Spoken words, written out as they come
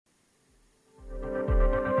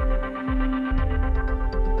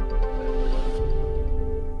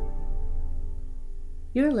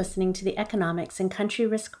You're listening to the Economics and Country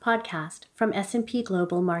Risk podcast from S&P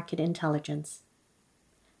Global Market Intelligence.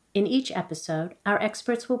 In each episode, our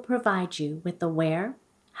experts will provide you with the where,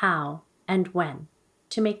 how, and when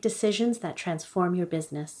to make decisions that transform your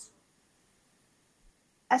business.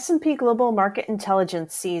 S&P Global Market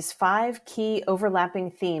Intelligence sees 5 key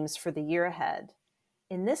overlapping themes for the year ahead.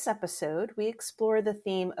 In this episode, we explore the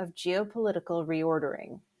theme of geopolitical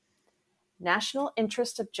reordering. National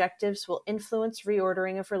interest objectives will influence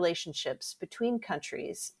reordering of relationships between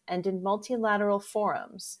countries and in multilateral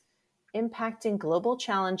forums, impacting global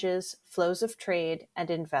challenges, flows of trade, and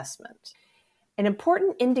investment. An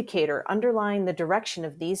important indicator underlying the direction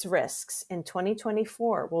of these risks in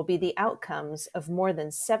 2024 will be the outcomes of more than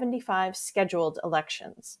 75 scheduled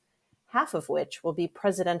elections, half of which will be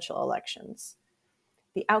presidential elections.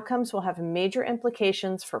 The outcomes will have major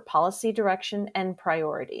implications for policy direction and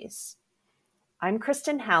priorities. I'm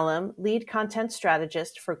Kristen Hallam, Lead Content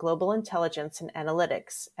Strategist for Global Intelligence and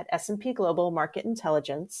Analytics at S&P Global Market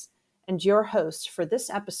Intelligence, and your host for this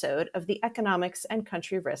episode of the Economics and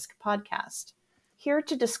Country Risk podcast. Here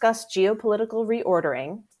to discuss geopolitical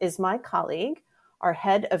reordering is my colleague, our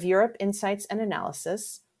Head of Europe Insights and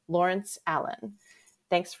Analysis, Laurence Allan.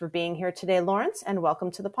 Thanks for being here today, Laurence, and welcome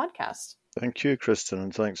to the podcast. Thank you, Kristen,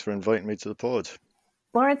 and thanks for inviting me to the pod.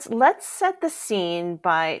 Laurence, let's set the scene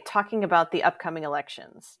by talking about the upcoming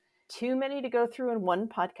elections. Too many to go through in one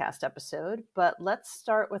podcast episode, but let's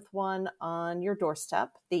start with one on your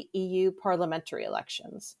doorstep, the EU parliamentary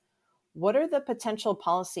elections. What are the potential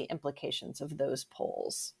policy implications of those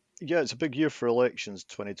polls? Yeah, it's a big year for elections,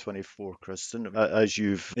 2024, Kristen. As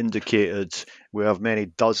you've indicated, we have many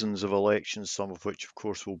dozens of elections, some of which, of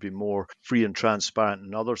course, will be more free and transparent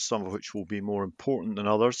than others, some of which will be more important than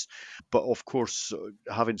others. But, of course,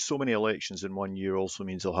 having so many elections in one year also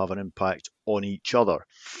means they'll have an impact on each other.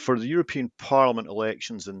 For the European Parliament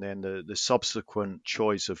elections and then the subsequent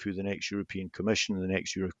choice of who the next European Commission and the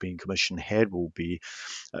next European Commission head will be,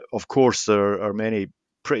 of course, there are many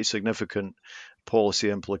pretty significant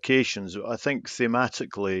policy implications. I think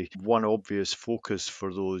thematically, one obvious focus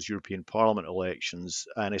for those European Parliament elections,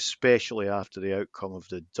 and especially after the outcome of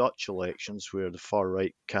the Dutch elections, where the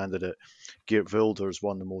far-right candidate Geert Wilders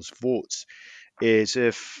won the most votes, is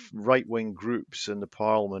if right-wing groups in the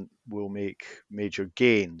Parliament will make major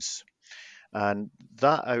gains. And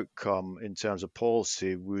that outcome in terms of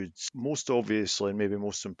policy would most obviously and maybe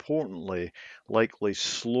most importantly likely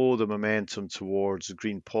slow the momentum towards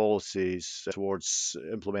green policies, towards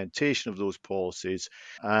implementation of those policies,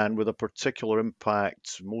 and with a particular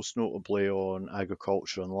impact most notably on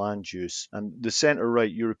agriculture and land use. And the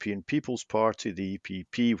centre-right European People's Party, the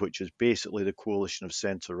EPP, which is basically the coalition of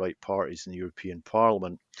centre-right parties in the European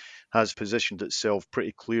Parliament, has positioned itself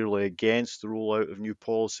pretty clearly against the rollout of new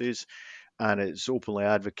policies. And it's openly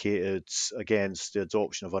advocated against the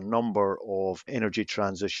adoption of a number of energy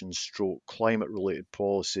transition / climate-related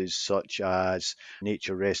policies, such as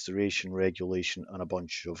nature restoration regulation and a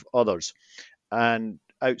bunch of others. And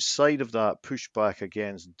outside of that, pushback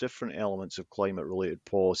against different elements of climate-related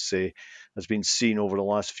policy has been seen over the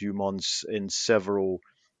last few months in several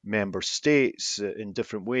member states in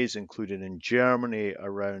different ways, including in Germany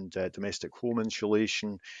around domestic home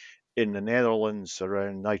insulation, in the Netherlands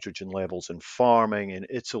around nitrogen levels in farming, in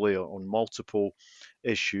Italy on multiple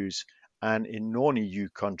issues, and in non-EU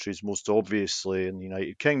countries, most obviously in the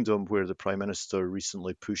United Kingdom, where the Prime Minister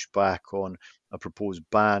recently pushed back on a proposed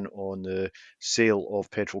ban on the sale of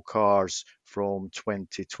petrol cars from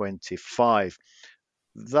 2025.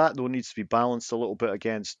 That, though, needs to be balanced a little bit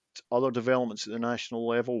against other developments at the national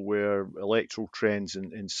level, where electoral trends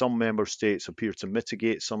in some member states appear to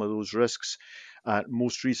mitigate some of those risks.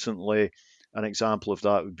 Most recently, an example of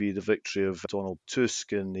that would be the victory of Donald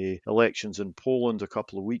Tusk in the elections in Poland a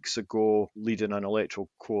couple of weeks ago, leading an electoral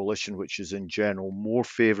coalition which is in general more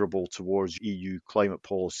favourable towards EU climate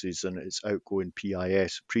policies than its outgoing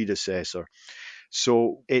PIS predecessor.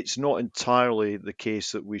 So it's not entirely the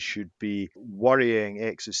case that we should be worrying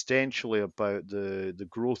existentially about the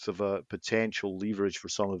growth of a potential leverage for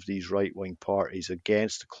some of these right-wing parties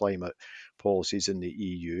against the climate policies in the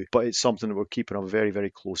EU, but it's something that we're keeping a very, very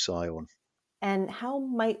close eye on. And how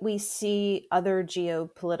might we see other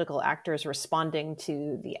geopolitical actors responding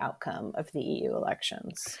to the outcome of the EU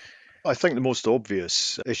elections? I think the most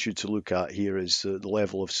obvious issue to look at here is the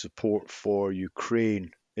level of support for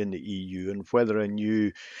Ukraine in the EU, and whether a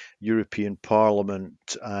new European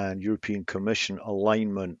Parliament and European Commission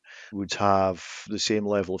alignment would have the same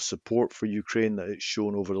level of support for Ukraine that it's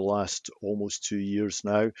shown over the last almost 2 years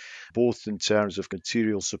now, both in terms of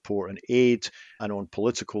material support and aid and on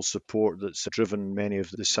political support that's driven many of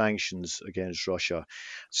the sanctions against Russia.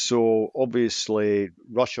 So obviously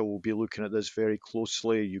Russia will be looking at this very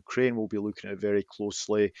closely, Ukraine will be looking at it very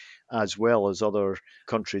closely, as well as other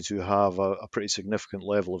countries who have a pretty significant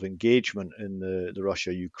level of engagement in the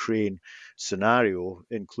Russia-Ukraine scenario,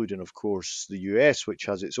 including, of course, the US, which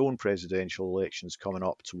has its own presidential elections coming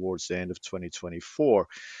up towards the end of 2024.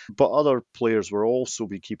 But other players will also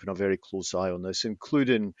be keeping a very close eye on this,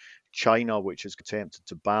 including China, which has attempted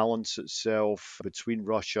to balance itself between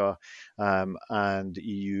Russia and the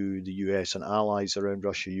EU, the US, and allies around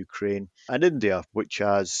Russia, Ukraine, and India, which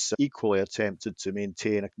has equally attempted to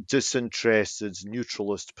maintain a disinterested,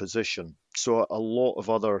 neutralist position. So a lot of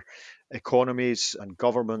other economies and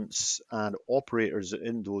governments and operators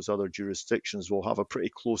in those other jurisdictions will have a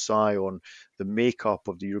pretty close eye on the makeup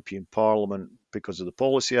of the European Parliament because of the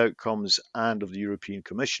policy outcomes and of the European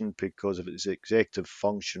Commission because of its executive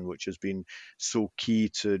function, which has been so key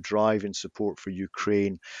to driving support for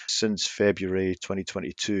Ukraine since February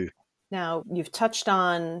 2022. Now, you've touched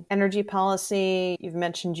on energy policy, you've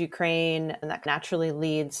mentioned Ukraine, and that naturally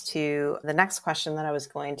leads to the next question that I was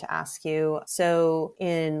going to ask you. So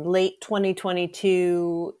in late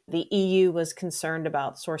 2022, the EU was concerned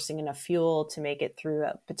about sourcing enough fuel to make it through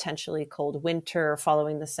a potentially cold winter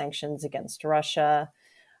following the sanctions against Russia.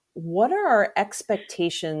 What are our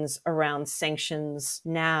expectations around sanctions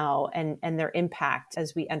now and their impact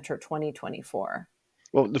as we enter 2024?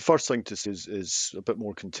 Well, the first thing to say is a bit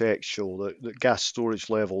more contextual, that gas storage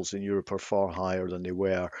levels in Europe are far higher than they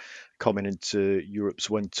were coming into Europe's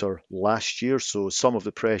winter last year. So some of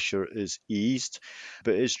the pressure is eased,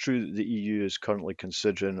 but it's true that the EU is currently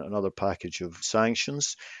considering another package of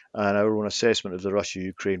sanctions. And our own assessment of the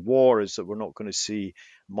Russia-Ukraine war is that we're not going to see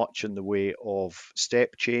much in the way of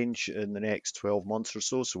step change in the next 12 months or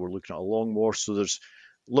so. So we're looking at a long war. So there's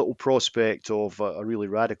little prospect of a really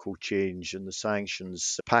radical change in the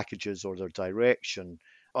sanctions packages or their direction,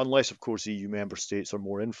 unless, of course, EU member states are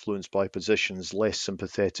more influenced by positions less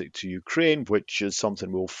sympathetic to Ukraine, which is something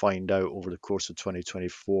we'll find out over the course of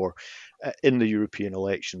 2024 in the European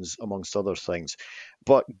elections, amongst other things.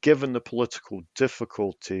 But given the political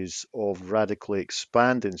difficulties of radically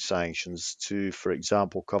expanding sanctions to, for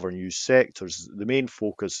example, cover new sectors, the main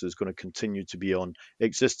focus is going to continue to be on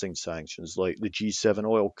existing sanctions like the G7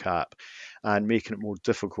 oil cap and making it more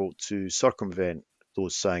difficult to circumvent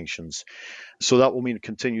those sanctions. So that will mean a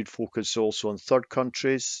continued focus also on third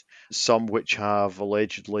countries, some which have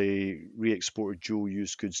allegedly re-exported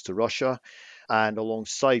dual-use goods to Russia. And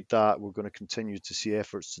alongside that, we're going to continue to see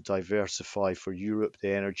efforts to diversify for Europe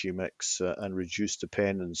the energy mix and reduce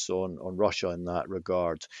dependence on Russia in that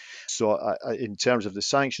regard. So in terms of the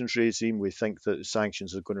sanctions regime, we think that the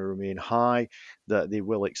sanctions are going to remain high, that they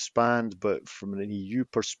will expand, but from an EU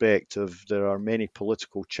perspective, there are many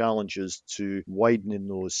political challenges to widening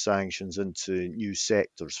those sanctions into new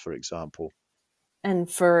sectors, for example. And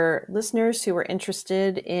for listeners who are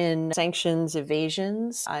interested in sanctions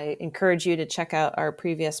evasions, I encourage you to check out our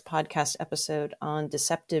previous podcast episode on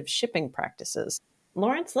deceptive shipping practices.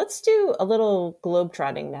 Laurence, let's do a little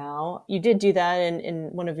globetrotting now. You did do that in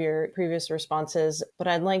one of your previous responses, but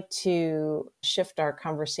I'd like to shift our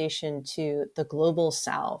conversation to the global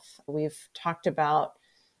south. We've talked about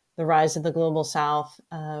the rise of the global south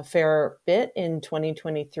a fair bit in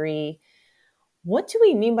 2023. What do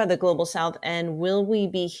we mean by the global south, and will we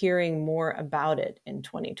be hearing more about it in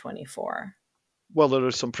 2024? Well, there are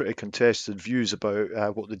some pretty contested views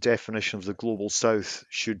about what the definition of the global south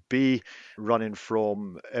should be, running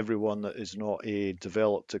from everyone that is not a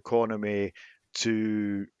developed economy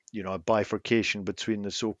to a bifurcation between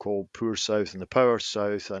the so-called poor south and the power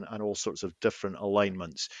south and all sorts of different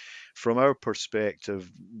alignments. From our perspective,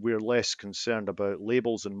 we're less concerned about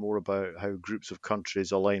labels and more about how groups of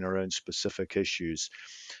countries align around specific issues.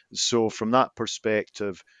 So from that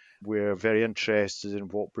perspective, we're very interested in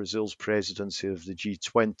what Brazil's presidency of the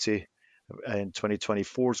G20 in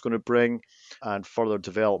 2024 is going to bring, and further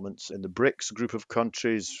developments in the BRICS group of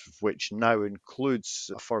countries, which now includes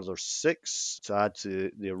a further 6 to add to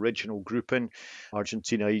the original grouping: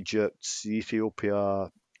 Argentina, Egypt, Ethiopia,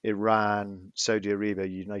 Iran, Saudi Arabia,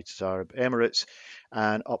 United Arab Emirates,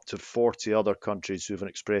 and up to 40 other countries who have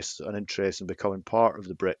expressed an interest in becoming part of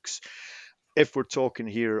the BRICS. If we're talking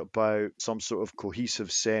here about some sort of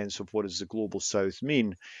cohesive sense of what does the global south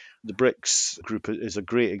mean, The BRICS group is a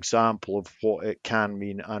great example of what it can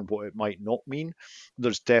mean and what it might not mean.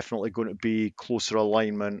 There's definitely going to be closer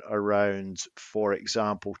alignment around, for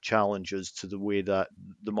example, challenges to the way that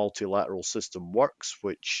the multilateral system works,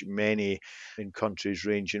 which many in countries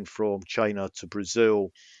ranging from China to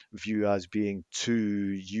Brazil view as being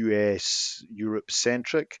too US, Europe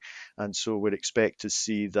centric. And so we'd expect to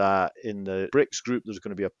see that in the BRICS group, there's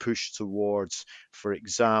going to be a push towards, for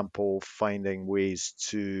example, finding ways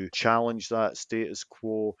to challenge that status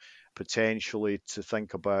quo, potentially to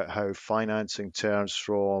think about how financing terms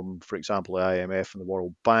from, for example, the IMF and the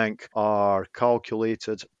World Bank are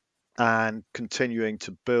calculated, and continuing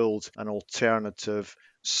to build an alternative,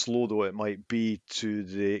 slow though it might be, to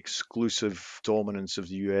the exclusive dominance of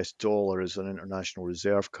the US dollar as an international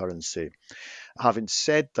reserve currency. Having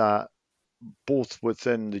said that, both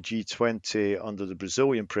within the G20 under the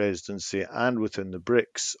Brazilian presidency and within the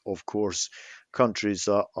BRICS, of course, countries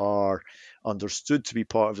that are understood to be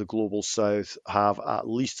part of the global south have at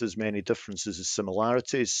least as many differences as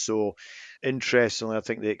similarities. So, interestingly, I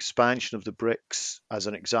think the expansion of the BRICS, as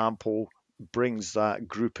an example, brings that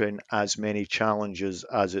grouping as many challenges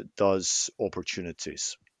as it does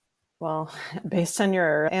opportunities. Well, based on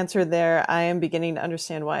your answer there, I am beginning to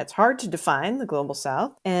understand why it's hard to define the global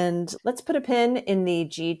south. And let's put a pin in the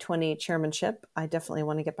G20 chairmanship. I definitely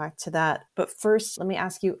want to get back to that. But first, let me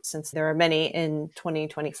ask you, since there are many in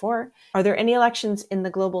 2024, are there any elections in the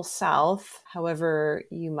global south, however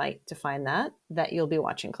you might define that you'll be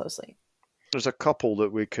watching closely? There's a couple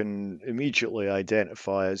that we can immediately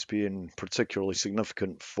identify as being particularly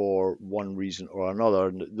significant for one reason or another.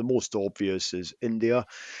 And the most obvious is India,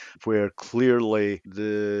 where clearly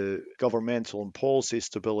the governmental and policy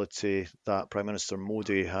stability that Prime Minister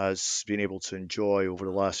Modi has been able to enjoy over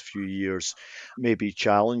the last few years may be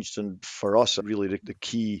challenged. And for us, really the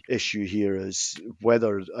key issue here is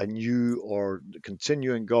whether a new or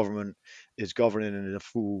continuing government is governing in a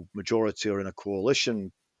full majority or in a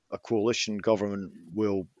coalition. A coalition government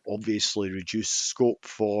will obviously reduce scope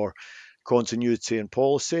for continuity in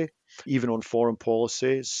policy, even on foreign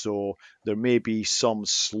policy. So there may be some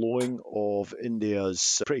slowing of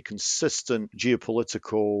India's pretty consistent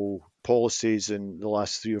geopolitical policies in the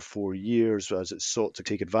last 3 or 4 years as it sought to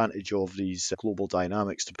take advantage of these global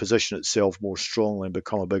dynamics to position itself more strongly and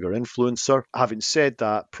become a bigger influencer. Having said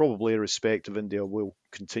that, probably irrespective, India will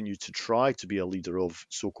continue to try to be a leader of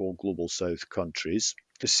so-called global south countries.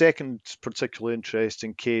 The second particularly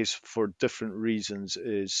interesting case for different reasons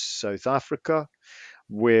is South Africa,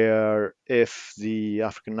 where if the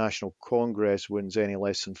African National Congress wins any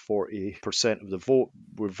less than 40% of the vote,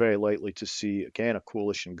 we're very likely to see, again, a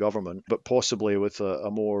coalition government, but possibly with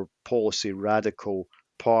a more policy radical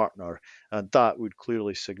partner. And that would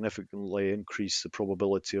clearly significantly increase the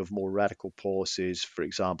probability of more radical policies, for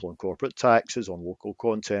example, on corporate taxes, on local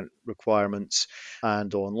content requirements,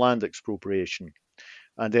 and on land expropriation.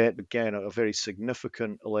 And then again, a very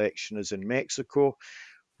significant election is in Mexico,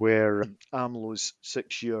 where AMLO's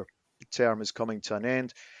 6-year term is coming to an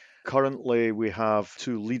end. Currently, we have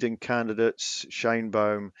 2 leading candidates,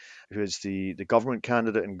 Sheinbaum, who is the government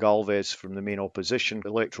candidate, and Galvez from the main opposition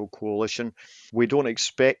electoral coalition. We don't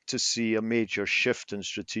expect to see a major shift in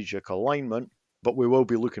strategic alignment, but we will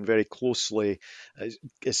be looking very closely,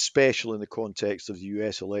 especially in the context of the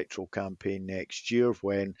US electoral campaign next year,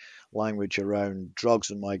 when language around drugs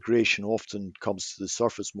and migration often comes to the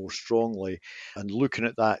surface more strongly, and looking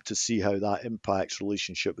at that to see how that impacts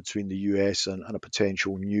relationship between the US and a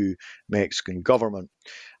potential new Mexican government.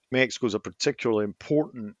 Mexico is a particularly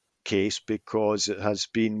important case because it has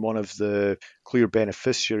been one of the clear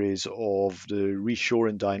beneficiaries of the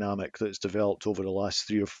reshoring dynamic that's developed over the last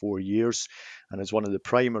 3 or 4 years, and is one of the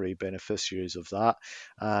primary beneficiaries of that.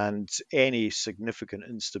 And any significant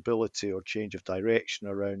instability or change of direction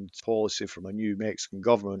around policy from a new Mexican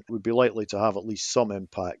government would be likely to have at least some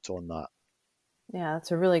impact on that. Yeah,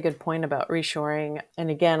 that's a really good point about reshoring. And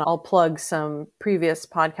again, I'll plug some previous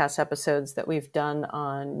podcast episodes that we've done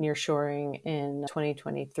on nearshoring in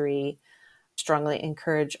 2023. Strongly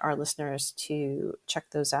encourage our listeners to check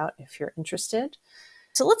those out if you're interested.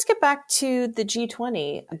 So let's get back to the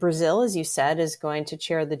G20. Brazil, as you said, is going to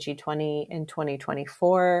chair the G20 in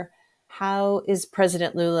 2024. How is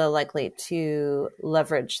President Lula likely to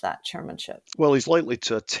leverage that chairmanship? Well, he's likely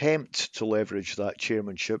to attempt to leverage that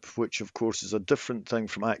chairmanship, which of course is a different thing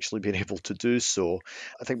from actually being able to do so.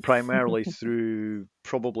 I think primarily through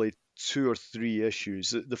probably two or three issues.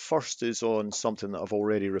 The first is on something that I've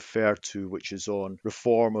already referred to, which is on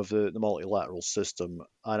reform of the multilateral system.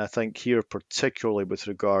 And I think here, particularly with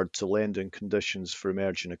regard to lending conditions for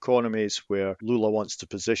emerging economies, where Lula wants to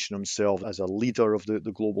position himself as a leader of the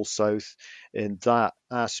global south in that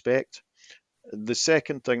aspect. The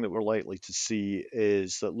second thing that we're likely to see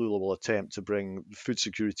is that Lula will attempt to bring food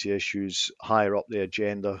security issues higher up the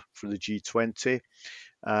agenda for the G20.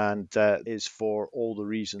 And that is for all the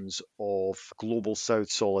reasons of global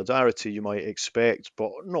South solidarity you might expect,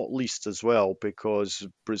 but not least as well because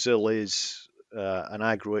Brazil is an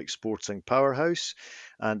agro-exporting powerhouse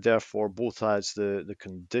and therefore both has the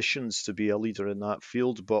conditions to be a leader in that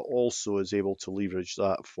field, but also is able to leverage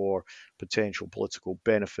that for potential political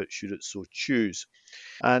benefit should it so choose.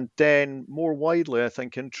 And then more widely, I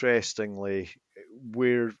think interestingly,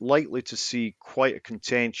 we're likely to see quite a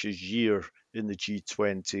contentious year in the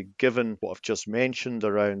G20, given what I've just mentioned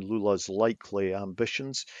around Lula's likely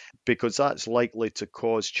ambitions, because that's likely to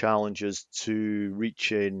cause challenges to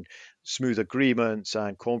reaching smooth agreements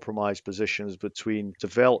and compromise positions between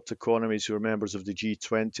developed economies who are members of the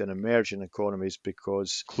G20 and emerging economies,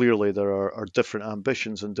 because clearly there are different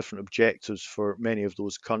ambitions and different objectives for many of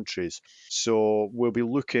those countries. So we'll be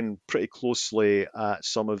looking pretty closely at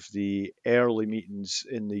some of the early meetings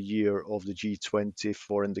in the year of the G20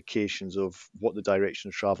 for indications of what the direction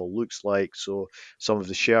of travel looks like. So some of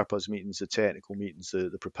the Sherpas meetings, the technical meetings,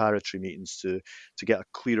 the preparatory meetings to get a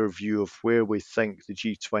clearer view of where we think the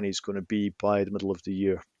G20 is going to be by the middle of the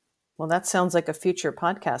year. Well, that sounds like a future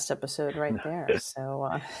podcast episode right there. So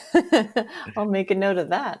I'll make a note of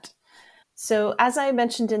that. So as I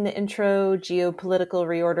mentioned in the intro, geopolitical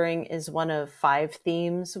reordering is one of 5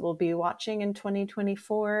 themes we'll be watching in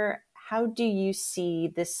 2024. How do you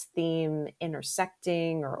see this theme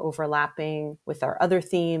intersecting or overlapping with our other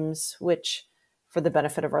themes, which, for the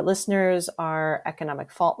benefit of our listeners, are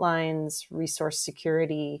economic fault lines, resource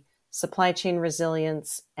security, supply chain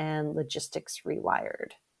resilience, and logistics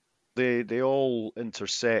rewired? They all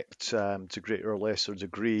intersect to greater or lesser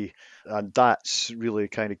degree, and that's really a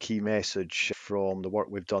kind of key message from the work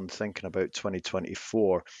we've done thinking about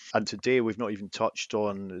 2024. And today we've not even touched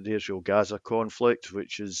on the Israel-Gaza conflict,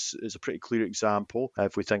 which is a pretty clear example.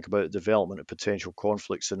 If we think about the development of potential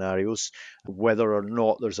conflict scenarios, whether or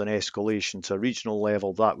not there's an escalation to a regional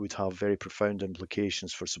level, that would have very profound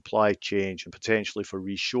implications for supply chain and potentially for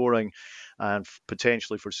reshoring and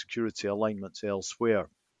potentially for security alignments elsewhere.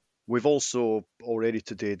 We've also already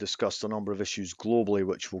today discussed a number of issues globally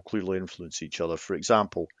which will clearly influence each other. For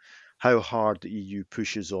example, how hard the EU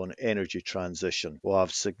pushes on energy transition will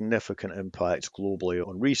have significant impacts globally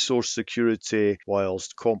on resource security,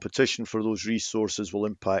 whilst competition for those resources will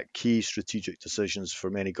impact key strategic decisions for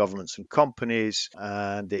many governments and companies,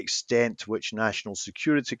 and the extent to which national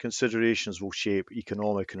security considerations will shape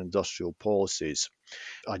economic and industrial policies.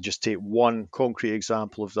 I just take one concrete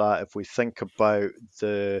example of that. If we think about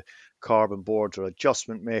the carbon border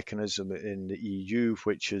adjustment mechanism in the EU,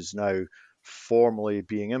 which is now formally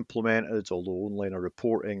being implemented, although only in a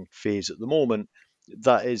reporting phase at the moment,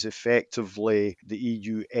 that is effectively the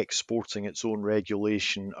EU exporting its own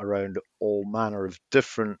regulation around all manner of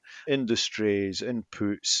different industries,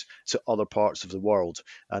 inputs to other parts of the world.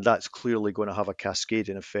 And that's clearly going to have a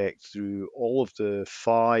cascading effect through all of the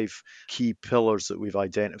 5 key pillars that we've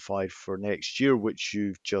identified for next year, which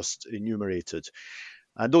you've just enumerated.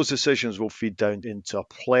 And those decisions will feed down into a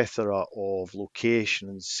plethora of location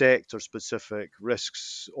and sector-specific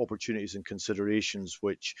risks, opportunities and considerations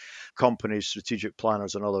which companies, strategic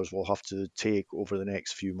planners and others will have to take over the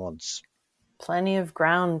next few months. Plenty of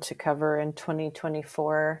ground to cover in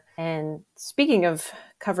 2024. And speaking of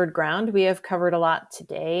covered ground, we have covered a lot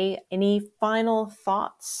today. Any final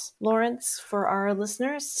thoughts, Laurence, for our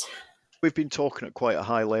listeners? We've been talking at quite a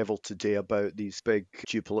high level today about these big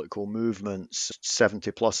geopolitical movements,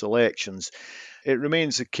 70 plus elections. It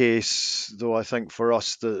remains the case, though, I think for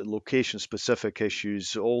us, the location specific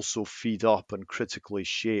issues also feed up and critically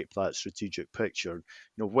shape that strategic picture.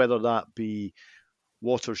 Whether that be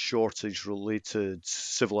water shortage related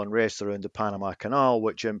civil unrest around the Panama Canal,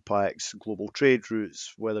 which impacts global trade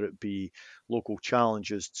routes, whether it be local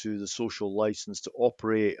challenges to the social license to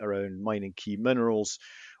operate around mining key minerals,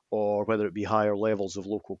 or whether it be higher levels of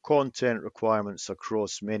local content requirements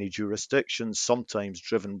across many jurisdictions, sometimes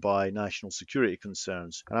driven by national security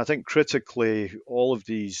concerns. And I think critically, all of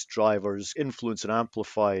these drivers influence and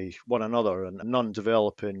amplify one another, and none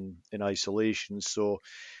develop in isolation. So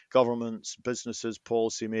governments, businesses,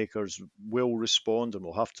 policymakers will respond and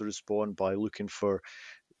will have to respond by looking for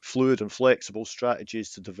fluid and flexible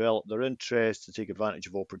strategies to develop their interests, to take advantage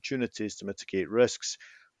of opportunities, to mitigate risks,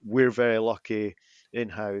 we're very lucky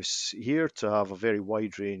in-house here to have a very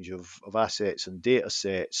wide range of assets and data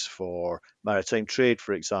sets for maritime trade,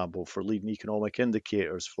 for example, for leading economic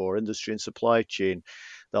indicators, for industry and supply chain,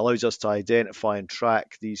 that allows us to identify and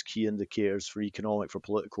track these key indicators for economic, for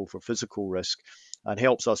political, for physical risk, and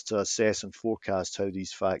helps us to assess and forecast how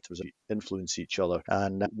these factors influence each other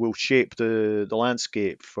and will shape the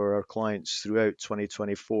landscape for our clients throughout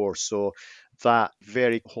 2024. So that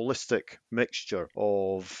very holistic mixture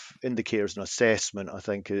of indicators and assessment, I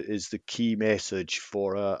think, is the key message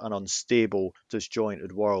for an unstable,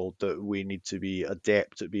 disjointed world, that we need to be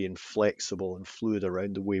adept at being flexible and fluid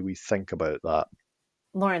around the way we think about that.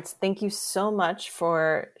 Laurence, thank you so much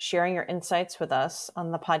for sharing your insights with us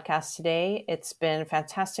on the podcast today. It's been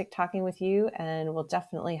fantastic talking with you, and we'll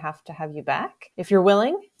definitely have to have you back if you're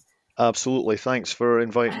willing. Absolutely. Thanks for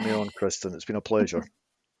inviting me on, Kristen. It's been a pleasure.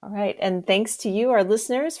 All right. And thanks to you, our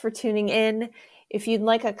listeners, for tuning in. If you'd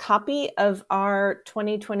like a copy of our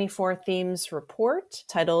 2024 themes report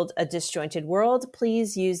titled A Disjointed World,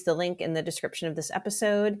 please use the link in the description of this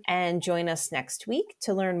episode and join us next week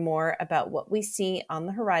to learn more about what we see on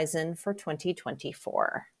the horizon for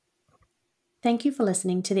 2024. Thank you for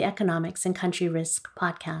listening to the Economics and Country Risk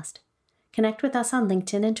podcast. Connect with us on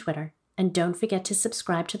LinkedIn and Twitter, and don't forget to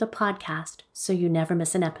subscribe to the podcast so you never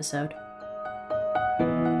miss an episode.